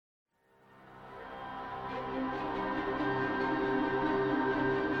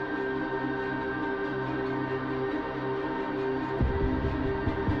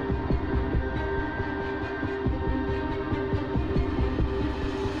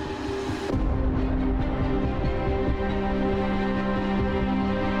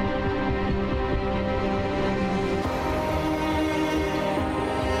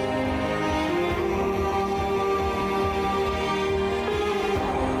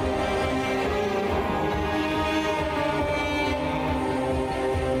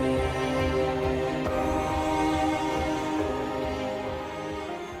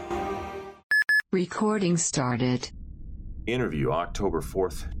Recording started. Interview October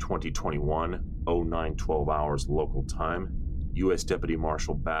 4th, 2021, 0912 hours local time. U.S. Deputy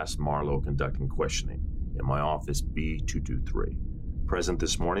Marshal Bass Marlowe conducting questioning in my office B223. Present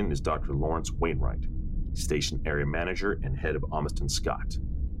this morning is Dr. Lawrence Wainwright, Station Area Manager and Head of Amiston Scott.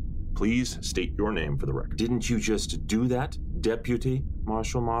 Please state your name for the record. Didn't you just do that, Deputy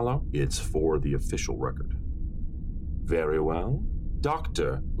Marshal Marlowe? It's for the official record. Very well.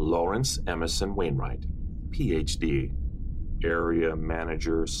 Dr. Lawrence Emerson Wainwright, Ph.D., Area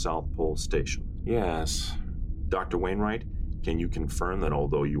Manager, South Pole Station. Yes. Dr. Wainwright, can you confirm that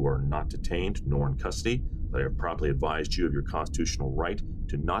although you are not detained nor in custody, that I have properly advised you of your constitutional right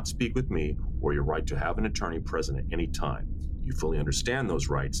to not speak with me or your right to have an attorney present at any time? You fully understand those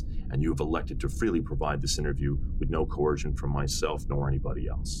rights, and you have elected to freely provide this interview with no coercion from myself nor anybody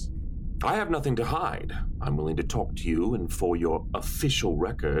else. I have nothing to hide. I'm willing to talk to you, and for your official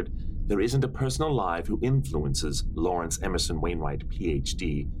record, there isn't a person alive who influences Lawrence Emerson Wainwright,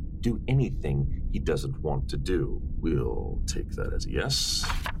 Ph.D., do anything he doesn't want to do. We'll take that as a yes.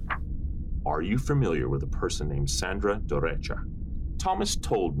 Are you familiar with a person named Sandra Dorecha? Thomas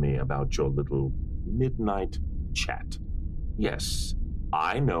told me about your little midnight chat. Yes,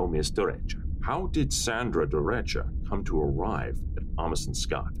 I know Miss Dorecha. How did Sandra Dorecha come to arrive at Amiston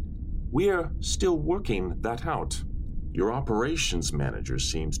Scott? We're still working that out. Your operations manager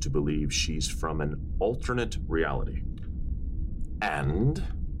seems to believe she's from an alternate reality. And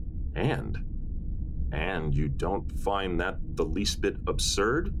you don't find that the least bit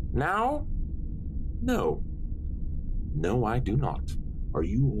absurd now? No, I do not. Are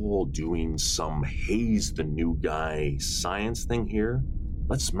you all doing some haze the new guy science thing here?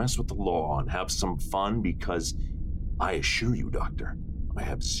 Let's mess with the law and have some fun, because I assure you, Doctor, I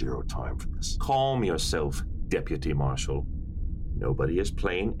have zero time for this. Calm yourself, Deputy Marshal. Nobody is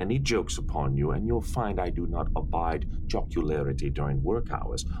playing any jokes upon you, and you'll find I do not abide jocularity during work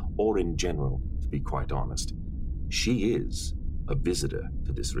hours, or in general, to be quite honest. She is a visitor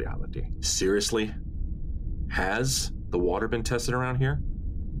to this reality. Seriously? Has the water been tested around here?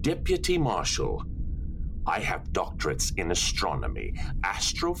 Deputy Marshal, I have doctorates in astronomy,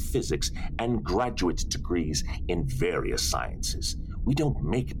 astrophysics, and graduate degrees in various sciences. We don't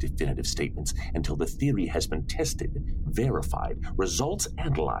make definitive statements until the theory has been tested, verified, results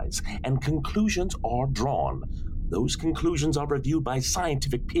analyzed, and conclusions are drawn. Those conclusions are reviewed by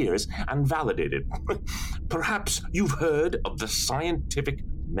scientific peers and validated. Perhaps you've heard of the scientific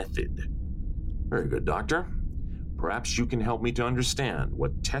method. Very good, Doctor. Perhaps you can help me to understand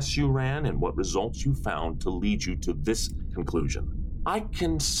what tests you ran and what results you found to lead you to this conclusion. I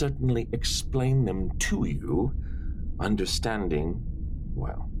can certainly explain them to you. Understanding,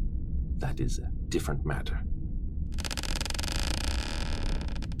 well, that is a different matter.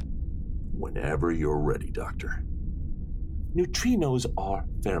 Whenever you're ready, Doctor. Neutrinos are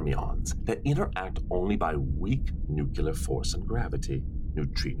fermions that interact only by weak nuclear force and gravity.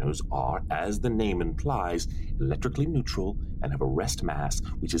 Neutrinos are, as the name implies, electrically neutral and have a rest mass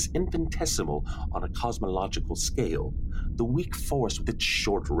which is infinitesimal on a cosmological scale. The weak force with its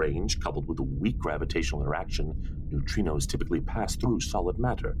short range, coupled with a weak gravitational interaction, neutrinos typically pass through solid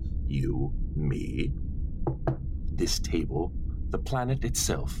matter. You, me, this table, the planet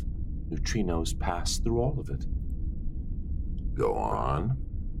itself. Neutrinos pass through all of it. Go on.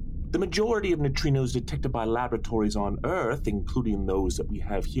 The majority of neutrinos detected by laboratories on Earth, including those that we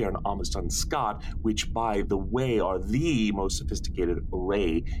have here in Amiston Scott, which, by the way, are the most sophisticated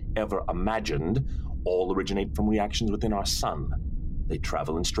array ever imagined, all originate from reactions within our sun. They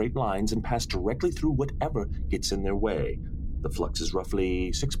travel in straight lines and pass directly through whatever gets in their way. The flux is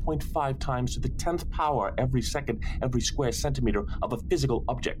roughly 6.5 times to the 10th power every second, every square centimeter of a physical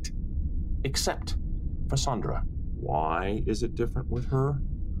object. Except for Sandra. Why is it different with her?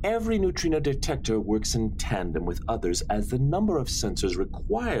 Every neutrino detector works in tandem with others, as the number of sensors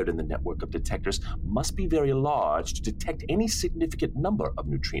required in the network of detectors must be very large to detect any significant number of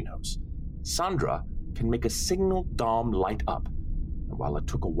neutrinos. Sandra can make a signal DOM light up, and while it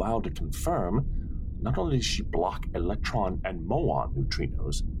took a while to confirm, not only does she block electron and muon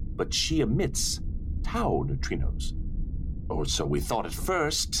neutrinos, but she emits tau neutrinos. Or so we thought at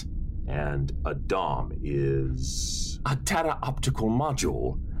first. And a DOM is a data optical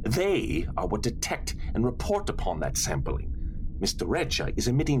module. They are what detect and report upon that sampling. Miss Dorecha is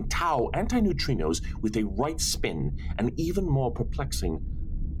emitting tau antineutrinos with a right spin, and even more perplexing,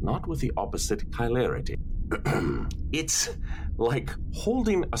 not with the opposite chilarity. It's like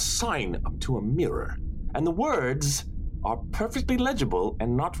holding a sign up to a mirror, and the words are perfectly legible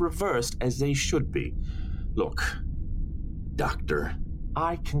and not reversed as they should be. Look, Doctor,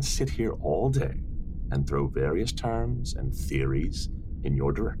 I can sit here all day and throw various terms and theories in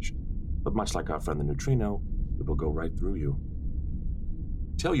your direction. But much like our friend the neutrino, it will go right through you.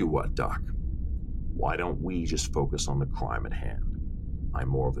 Tell you what, Doc, why don't we just focus on the crime at hand? I'm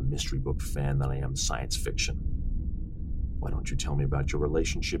more of a mystery book fan than I am science fiction. Why don't you tell me about your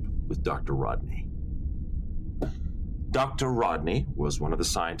relationship with Dr. Rodney? Dr. Rodney was one of the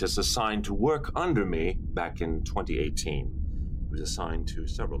scientists assigned to work under me back in 2018. He was assigned to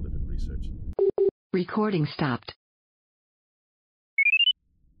several different research. Recording stopped.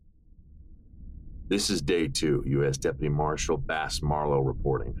 This is day 2, U.S. Deputy Marshal Bass Marlowe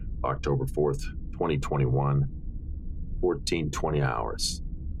reporting, October 4th, 2021, 14:20 hours.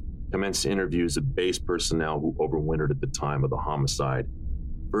 Commenced interviews of base personnel who overwintered at the time of the homicide.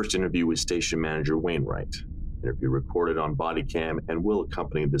 First interview with Station Manager Wainwright. Interview recorded on body cam and will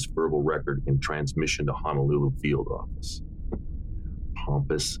accompany this verbal record in transmission to Honolulu field office.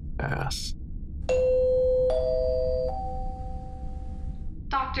 Pompous ass.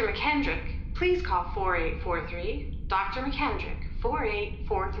 Dr. McKendrick, please call 4843. Dr. McKendrick,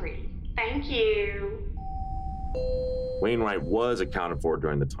 4843. Thank you. Wainwright was accounted for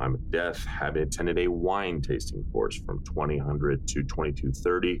during the time of death, having attended a wine tasting course from 2000 to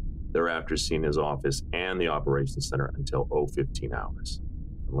 2230, thereafter seen his office and the operations center until 015 hours.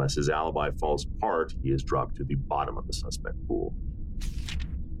 Unless his alibi falls apart, he is dropped to the bottom of the suspect pool.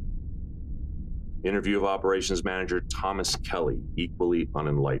 Interview of operations manager Thomas Kelly, equally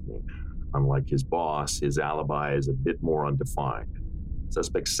unenlightening. Unlike his boss, his alibi is a bit more undefined.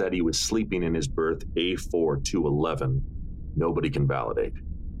 Suspect said he was sleeping in his berth A4211. Nobody can validate.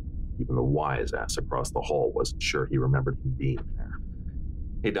 Even the wise ass across the hall wasn't sure he remembered him being there.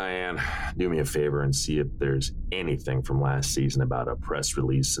 Hey, Diane, do me a favor and see if there's anything from last season about a press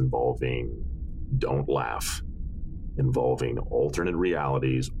release involving, don't laugh, involving alternate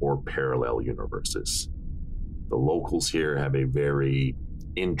realities or parallel universes. The locals here have a very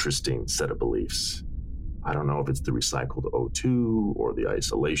interesting set of beliefs. I don't know if it's the recycled O2 or the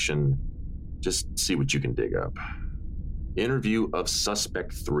isolation. Just see what you can dig up. Interview of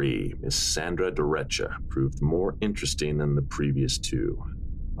Suspect 3, Miss Sandra Derecha, proved more interesting than the previous 2.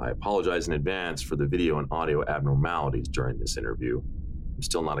 I apologize in advance for the video and audio abnormalities during this interview. I'm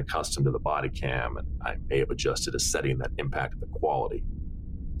still not accustomed to the body cam, and I may have adjusted a setting that impacted the quality.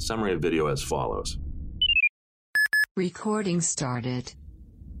 Summary of video as follows. Recording started.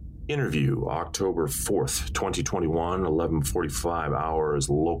 Interview, October 4th, 2021, 11:45 hours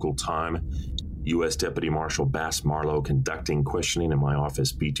local time. U.S. Deputy Marshal Bass Marlowe conducting questioning in my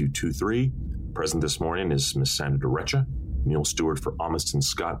office B223. Present this morning is Miss Sandra Derecha, Mule Steward for Amundsen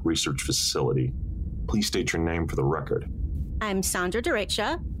Scott Research Facility. Please state your name for the record. I'm Sandra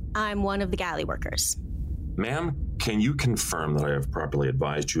Derecha. I'm one of the galley workers. Ma'am, can you confirm that I have properly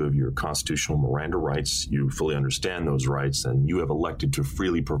advised you of your constitutional Miranda rights? You fully understand those rights, and you have elected to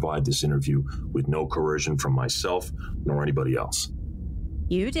freely provide this interview with no coercion from myself nor anybody else.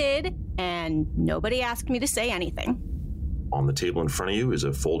 You did, and nobody asked me to say anything. On the table in front of you is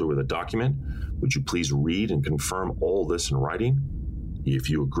a folder with a document. Would you please read and confirm all this in writing? If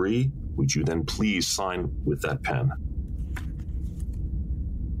you agree, would you then please sign with that pen?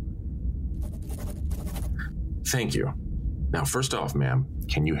 Thank you. Now, first off, ma'am,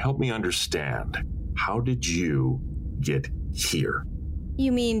 can you help me understand, how did you get here?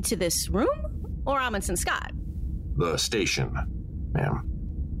 You mean to this room? Or Amundsen Scott? The station, ma'am.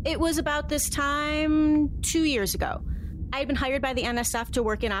 It was about this time 2 years ago. I had been hired by the NSF to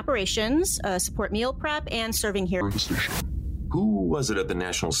work in operations, support meal prep, and serving here at the station. Who was it at the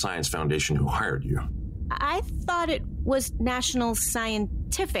National Science Foundation who hired you? I thought it was National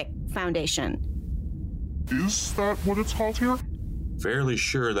Scientific Foundation. Is that what it's called here? Fairly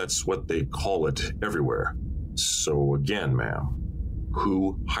sure that's what they call it everywhere. So again, ma'am,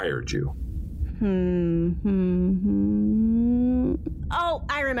 who hired you? Oh,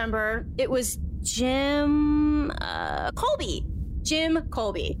 I remember. It was Jim Colby. Jim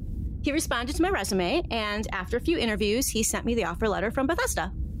Colby. He responded to my resume, and after a few interviews, he sent me the offer letter from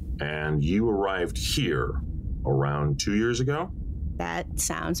Bethesda. And you arrived here around 2 years ago? That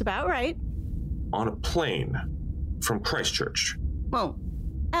sounds about right. On a plane from Christchurch. Well,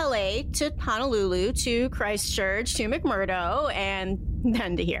 LA to Honolulu to Christchurch to McMurdo and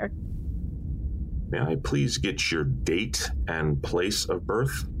then to here. May I please get your date and place of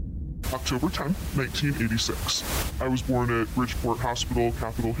birth? October 10, 1986. I was born at Bridgeport Hospital,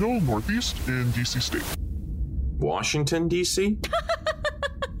 Capitol Hill, Northeast in D.C. State. Washington, D.C.?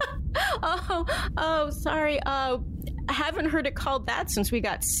 Oh, sorry. I haven't heard it called that since we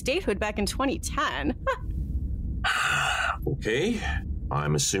got statehood back in 2010. Okay.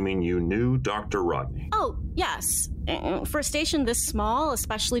 I'm assuming you knew Dr. Rodney. Oh, yes. For a station this small,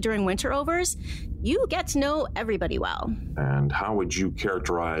 especially during winter overs, you get to know everybody well. And how would you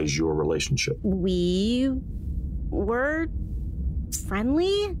characterize your relationship? We were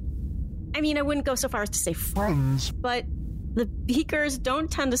friendly? I mean, I wouldn't go so far as to say friends, but the Beakers don't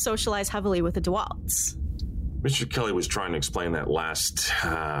tend to socialize heavily with the DeWalts. Mr. Kelly was trying to explain that last.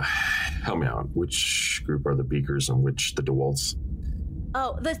 Help me out. Which group are the Beakers and which the DeWalts?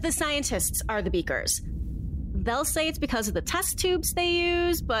 Oh, the scientists are the Beakers. They'll say it's because of the test tubes they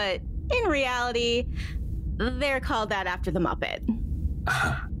use, but in reality, they're called that after the Muppet.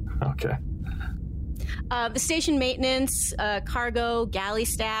 Okay. The station maintenance, cargo, galley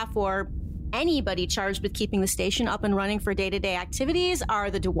staff, or anybody charged with keeping the station up and running for day-to-day activities are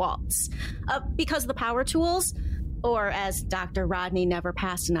the DeWalts. Because the power tools, or as Dr. Rodney never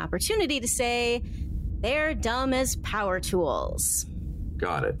passed an opportunity to say, they're dumb as power tools.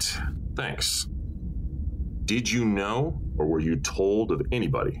 Got it. Thanks. Did you know, or were you told of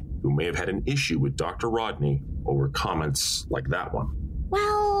anybody who may have had an issue with Dr. Rodney over comments like that one?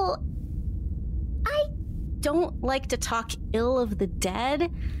 Well, I don't like to talk ill of the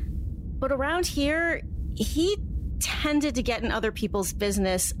dead, but around here, he tended to get in other people's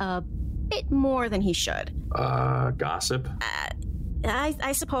business a bit more than he should. Gossip?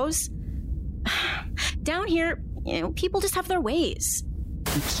 I suppose. Down here, people just have their ways.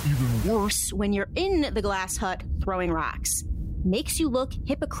 It's even worse When you're in the glass hut throwing rocks. Makes you look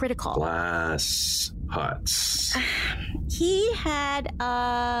hypocritical. Glass huts. He had,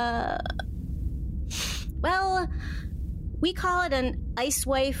 well, we call it an ice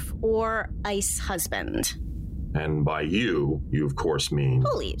wife or ice husband. And by you of course mean...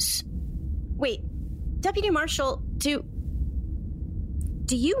 Police. Wait, Deputy Marshal, do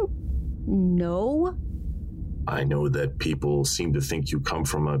you know? I know that people seem to think you come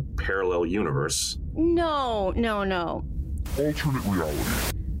from a parallel universe. No. alternate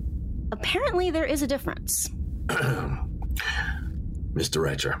reality. Apparently there is a difference. Mr.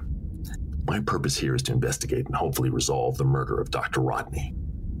 Etcher, my purpose here is to investigate and hopefully resolve the murder of Dr. Rodney.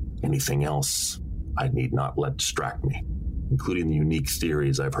 Anything else I need not let distract me, including the unique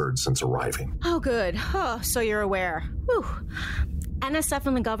theories I've heard since arriving. Oh, good. Oh, so you're aware. Whew. NSF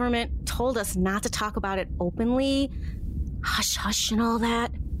and the government told us not to talk about it openly. Hush, hush, and all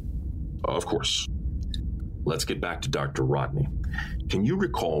that. Of course. Let's get back to Dr. Rodney. Can you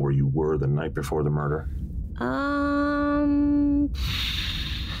recall where you were the night before the murder?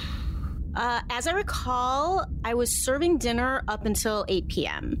 As I recall, I was serving dinner up until 8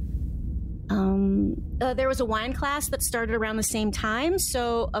 p.m. There was a wine class that started around the same time,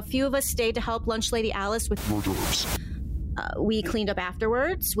 so a few of us stayed to help Lunch Lady Alice with Murderers. we cleaned up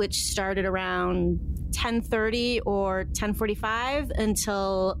afterwards, which started around 10:30 or 10:45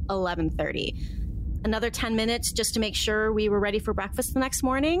 until 11:30. Another 10 minutes just to make sure we were ready for breakfast the next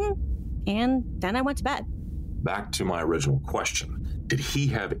morning, and then I went to bed. Back to my original question. Did he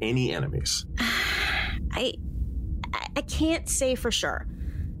have any enemies? I can't say for sure.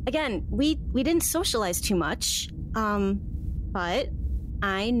 Again, we didn't socialize too much, but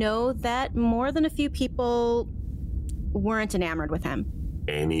I know that more than a few people weren't enamored with him.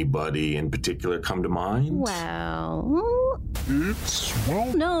 Anybody in particular come to mind? Well, It's,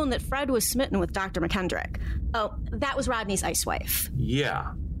 well, known that Fred was smitten with Dr. McKendrick. Oh, that was Rodney's ice wife.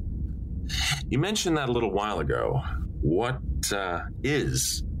 Yeah. You mentioned that a little while ago. What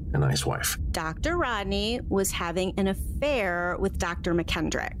is an ice wife? Dr. Rodney was having an affair with Dr.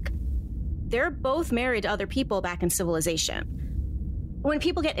 McKendrick. They're both married to other people back in civilization. When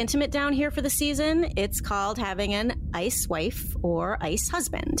people get intimate down here for the season, it's called having an ice wife or ice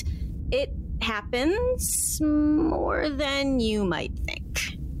husband. It happens more than you might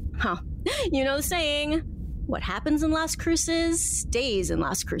think. Huh. You know the saying, what happens in Las Cruces stays in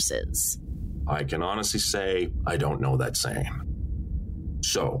Las Cruces. I can honestly say I don't know that saying.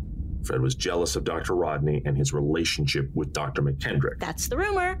 So, Fred was jealous of Dr. Rodney and his relationship with Dr. McKendrick. That's the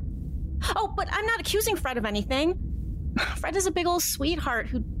rumor. Oh, but I'm not accusing Fred of anything. Fred is a big old sweetheart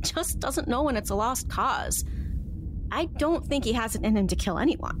who just doesn't know when it's a lost cause. I don't think he has it in him to kill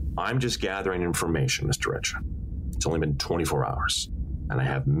anyone. I'm just gathering information, Mr. Etcher. It's only been 24 hours, and I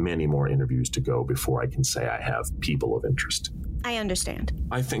have many more interviews to go before I can say I have people of interest. I understand.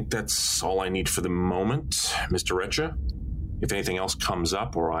 I think that's all I need for the moment, Mr. Etcher. If anything else comes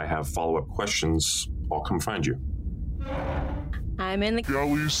up or I have follow-up questions, I'll come find you. I'm in the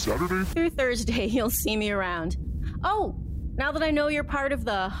Galleys Saturday? through Thursday. You'll see me around. Oh, now that I know you're part of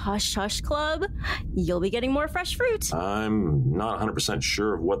the Hush Hush Club, you'll be getting more fresh fruit. I'm not 100%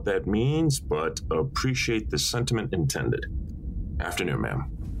 sure of what that means, but appreciate the sentiment intended. Afternoon, ma'am.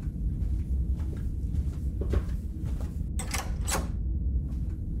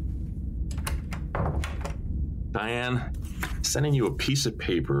 Diane, sending you a piece of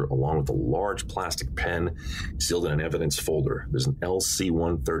paper along with a large plastic pen sealed in an evidence folder. There's an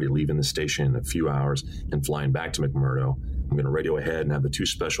LC-130 leaving the station in a few hours and flying back to McMurdo. I'm going to radio ahead and have the 2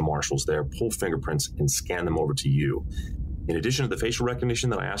 special marshals there pull fingerprints and scan them over to you. In addition to the facial recognition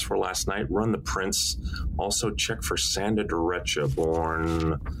that I asked for last night, run the prints. Also check for Sandra Derecha,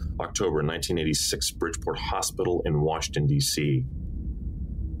 born October 1986, Bridgeport Hospital in Washington, D.C.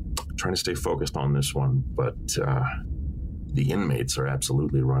 Trying to stay focused on this one, but the inmates are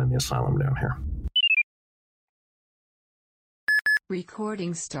absolutely running the asylum down here.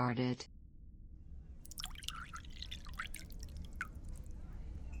 Recording started.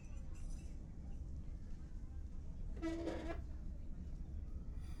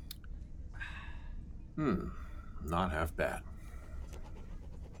 Not half bad.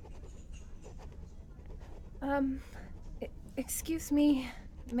 Excuse me,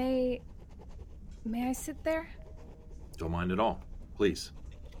 may I sit there? Don't mind at all. Please.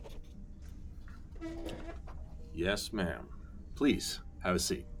 Yes, ma'am. Please, have a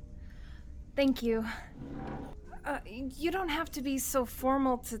seat. Thank you. You don't have to be so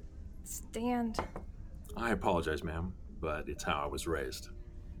formal to stand. I apologize, ma'am, but it's how I was raised.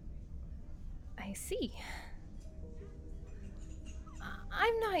 I see.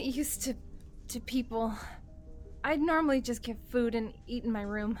 I'm not used to people. I'd normally just get food and eat in my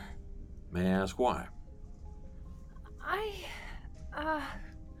room. May I ask why?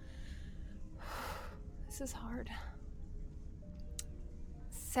 This is hard.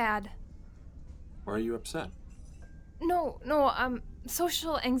 Sad. Why are you upset? No,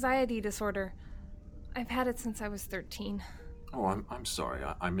 social anxiety disorder. I've had it since I was 13. Oh, I'm sorry.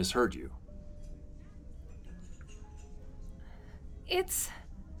 I misheard you.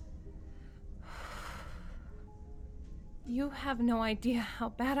 You have no idea how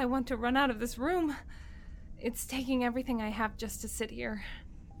bad I want to run out of this room. It's taking everything I have just to sit here.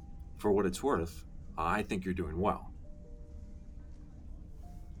 For what it's worth, I think you're doing well.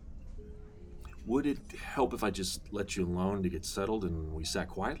 Would it help if I just let you alone to get settled and we sat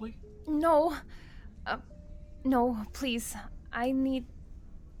quietly? No. No, please. I need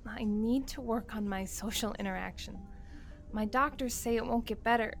to work on my social interaction. My doctors say it won't get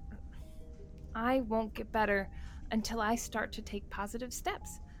better. I won't get better until I start to take positive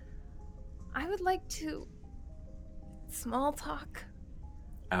steps. I would like to small talk.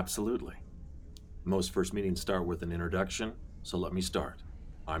 Absolutely. Most first meetings start with an introduction, so let me start.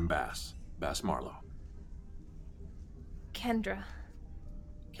 I'm Bass Marlowe. Kendra.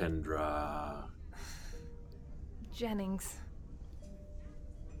 Kendra... Jennings.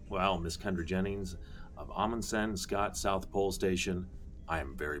 Well, Miss Kendra Jennings of Amundsen Scott South Pole Station, I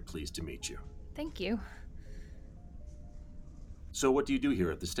am very pleased to meet you. Thank you. So what do you do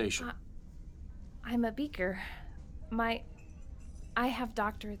here at the station? I'm a beaker. I have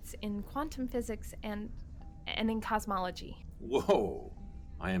doctorates in quantum physics and in cosmology. Whoa!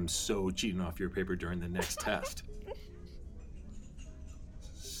 I am so cheating off your paper during the next test.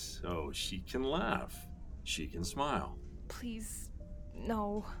 So she can laugh. She can smile. Please,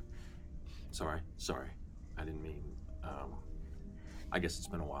 no. Sorry. I didn't mean, I guess it's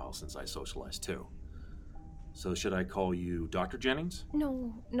been a while since I socialized too. So should I call you Dr. Jennings?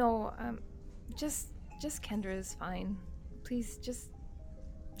 No, just Kendra is fine. Please, just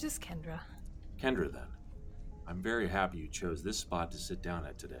Kendra. Kendra, then. I'm very happy you chose this spot to sit down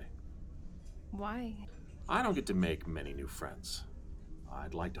at today. Why? I don't get to make many new friends.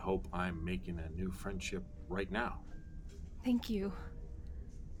 I'd like to hope I'm making a new friendship right now. Thank you.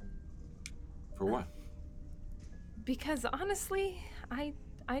 For what? Because honestly, I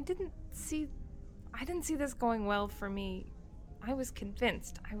didn't see this going well for me. I was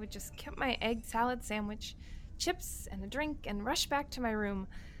convinced I would just get my egg salad sandwich, chips, and a drink and rush back to my room.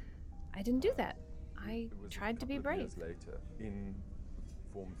 I didn't do that. I tried to be brave. Years later, in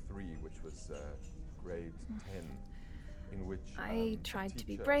Form 3, which was grade 10, in which I tried to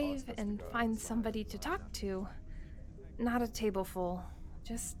be brave and find somebody to talk to. Not a table full,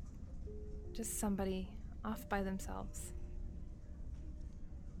 just somebody off by themselves.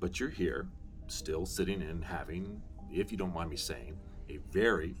 But you're here, still sitting and having, if you don't mind me saying, a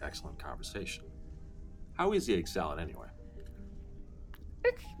very excellent conversation. How is the egg salad anyway?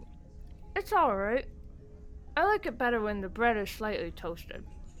 It's alright. I like it better when the bread is slightly toasted.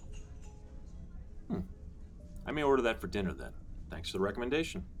 I may order that for dinner then. Thanks for the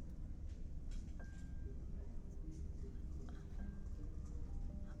recommendation.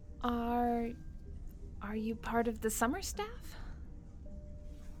 Are you part of the summer staff?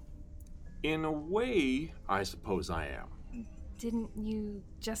 In a way, I suppose I am. Didn't you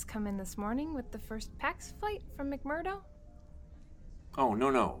just come in this morning with the first PAX flight from McMurdo? Oh,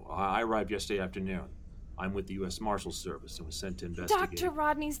 no. I arrived yesterday afternoon. I'm with the U.S. Marshals Service and was sent to investigate... Dr.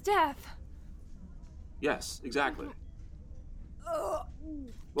 Rodney's death! Yes, exactly. Oh.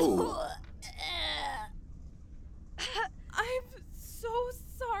 I'm so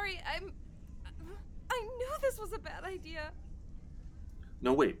sorry. I knew this was a bad idea.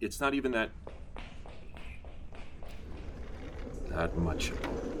 No, wait, it's not even that much.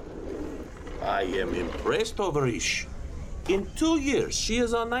 I am impressed over Ish. In 2 years, she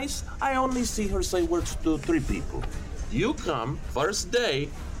is on ice. I only see her say words to 3 people. You come, first day,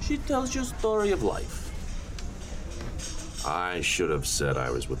 she tells you story of life. I should have said I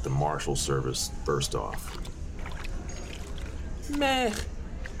was with the Marshal Service first off. Meh.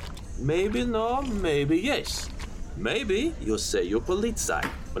 Maybe no, maybe yes. Maybe you say you're polizei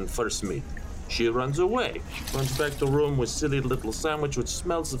when first meet. She runs away. Runs back to room with silly little sandwich which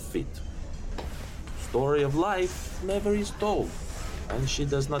smells of feet. Story of life never is told. And she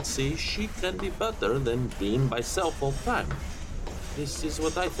does not see she can be better than being by self all time. This is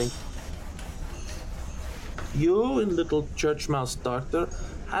what I think. You and little church mouse doctor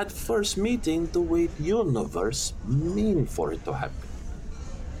had first meeting the way the universe mean for it to happen.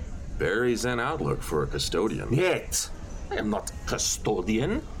 Very zen outlook for a custodian. Yet, I am not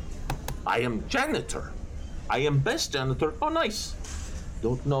custodian. I am janitor. I am best janitor on ice.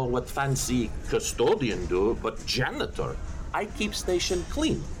 Don't know what fancy custodian do, but janitor. I keep station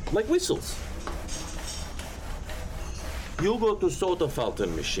clean, like whistles. You go to soda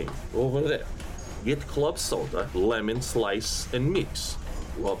fountain machine, over there. Get club soda, lemon slice, and mix.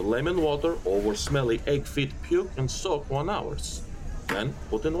 Rub lemon water over smelly egg feet puke and soak 1 hour. Then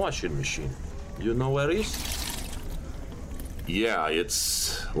put in washing machine. You know where it is? Yeah,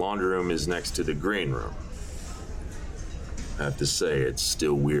 its laundry room is next to the green room. I have to say, it's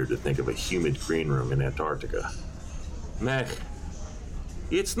still weird to think of a humid green room in Antarctica. Meh.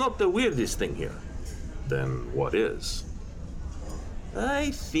 It's not the weirdest thing here. Then what is?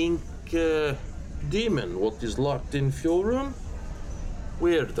 I think, demon what is locked in fuel room?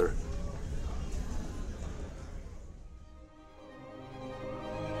 Weirder.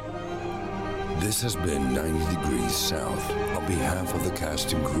 This has been 90 Degrees South. On behalf of the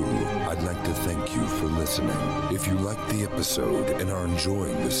cast and crew, I'd like to thank you for listening. If you liked the episode and are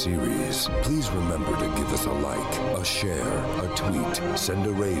enjoying the series, please remember to give us a like, a share, a tweet, send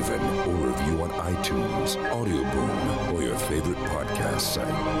a raven, or review on iTunes, Audioboom, or your favorite podcast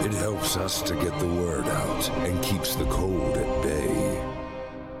site. It helps us to get the word out and keeps the cold at bay.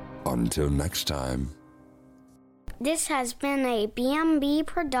 Until next time. This has been a B&B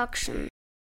production.